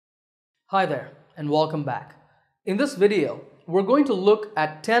Hi there and welcome back. In this video, we're going to look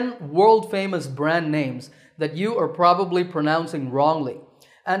at 10 world-famous brand names that you are probably pronouncing wrongly,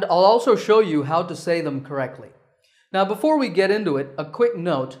 and I'll also show you how to say them correctly. Now before we get into it, a quick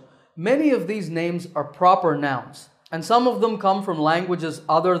note: many of these names are proper nouns, and some of them come from languages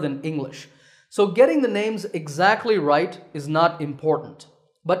other than English. So getting the names exactly right is not important.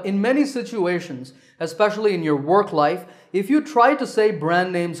 But in many situations, especially in your work life, if you try to say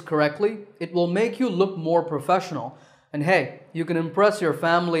brand names correctly, it will make you look more professional. And hey, you can impress your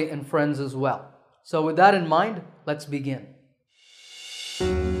family and friends as well. So with that in mind, let's begin.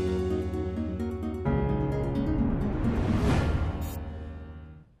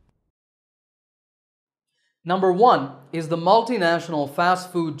 Number 1 is the multinational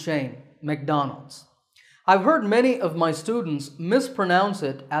fast food chain, McDonald's. I've heard many of my students mispronounce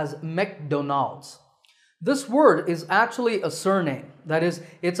it as McDonald's. This word is actually a surname. That is,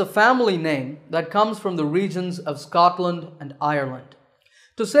 it's a family name that comes from the regions of Scotland and Ireland.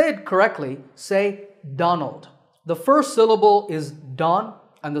 To say it correctly, say Donald. The first syllable is Don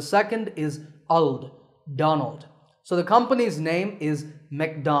and the second is Ald, Donald. So the company's name is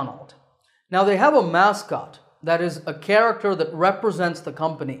McDonald. Now they have a mascot, that is a character that represents the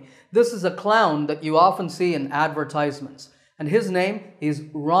company. This is a clown that you often see in advertisements, and his name is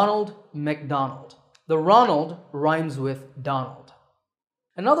Ronald McDonald. The Ronald rhymes with Donald.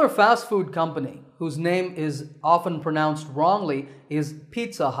 Another fast food company whose name is often pronounced wrongly is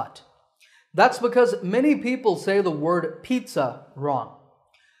Pizza Hut. That's because many people say the word pizza wrong.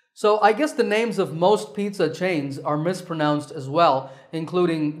 So I guess the names of most pizza chains are mispronounced as well,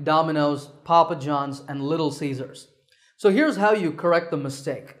 including Domino's, Papa John's, and Little Caesars. So here's how you correct the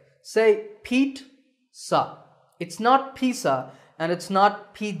mistake. Say Pete-sa. It's not pizza and it's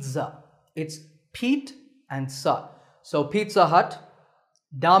not pizza. It's Pete and sa. So Pizza Hut,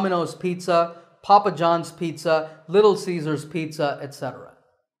 Domino's Pizza, Papa John's Pizza, Little Caesars Pizza, etc.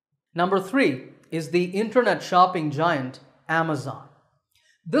 Number 3 is the internet shopping giant Amazon.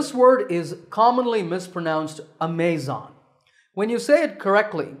 This word is commonly mispronounced Amazon. When you say it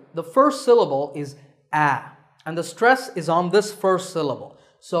correctly, the first syllable is a, and the stress is on this first syllable.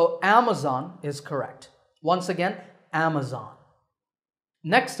 So Amazon is correct. Once again, Amazon.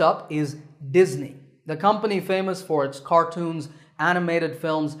 Next up is Disney, the company famous for its cartoons, animated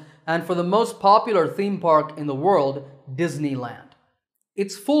films, and for the most popular theme park in the world, Disneyland.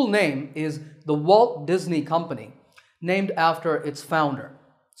 Its full name is the Walt Disney Company, named after its founder.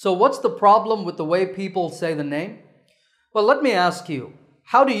 So what's the problem with the way people say the name? Well, let me ask you,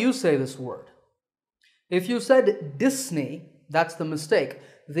 how do you say this word? If you said Disney, that's the mistake.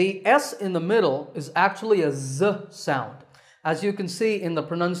 The S in the middle is actually a Z sound, as you can see in the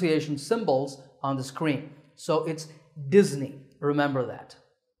pronunciation symbols on the screen. So it's Disney, remember that.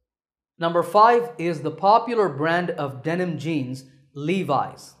 Number 5 is the popular brand of denim jeans,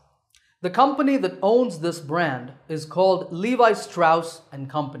 Levi's. The company that owns this brand is called Levi Strauss &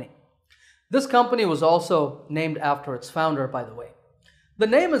 Company. This company was also named after its founder, by the way. The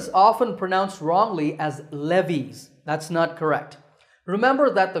name is often pronounced wrongly as Levi's. That's not correct.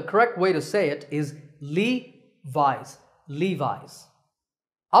 Remember that the correct way to say it is Levi's. Levi's.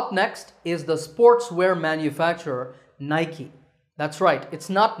 Up next is the sportswear manufacturer Nike. That's right, it's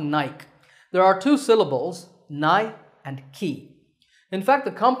not Nike. There are two syllables, Ni and Ki. In fact,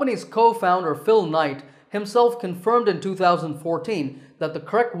 the company's co-founder Phil Knight himself confirmed in 2014 that the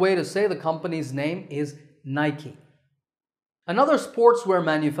correct way to say the company's name is Nike. Another sportswear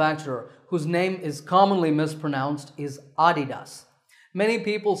manufacturer whose name is commonly mispronounced is Adidas. Many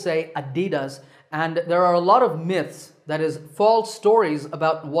people say Adidas, and there are a lot of myths, that is, false stories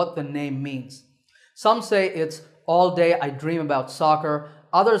about what the name means. Some say it's all day I dream about soccer,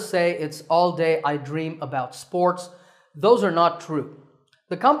 others say it's all day I dream about sports. Those are not true.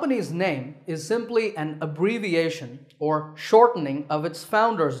 The company's name is simply an abbreviation or shortening of its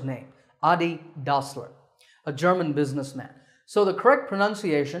founder's name, Adi Dassler, a German businessman. So the correct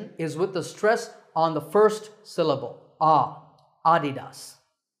pronunciation is with the stress on the first syllable, Adidas.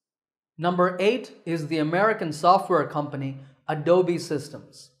 Number 8 is the American software company Adobe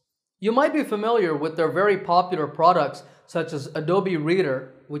Systems. You might be familiar with their very popular products such as Adobe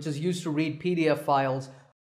Reader, which is used to read PDF files,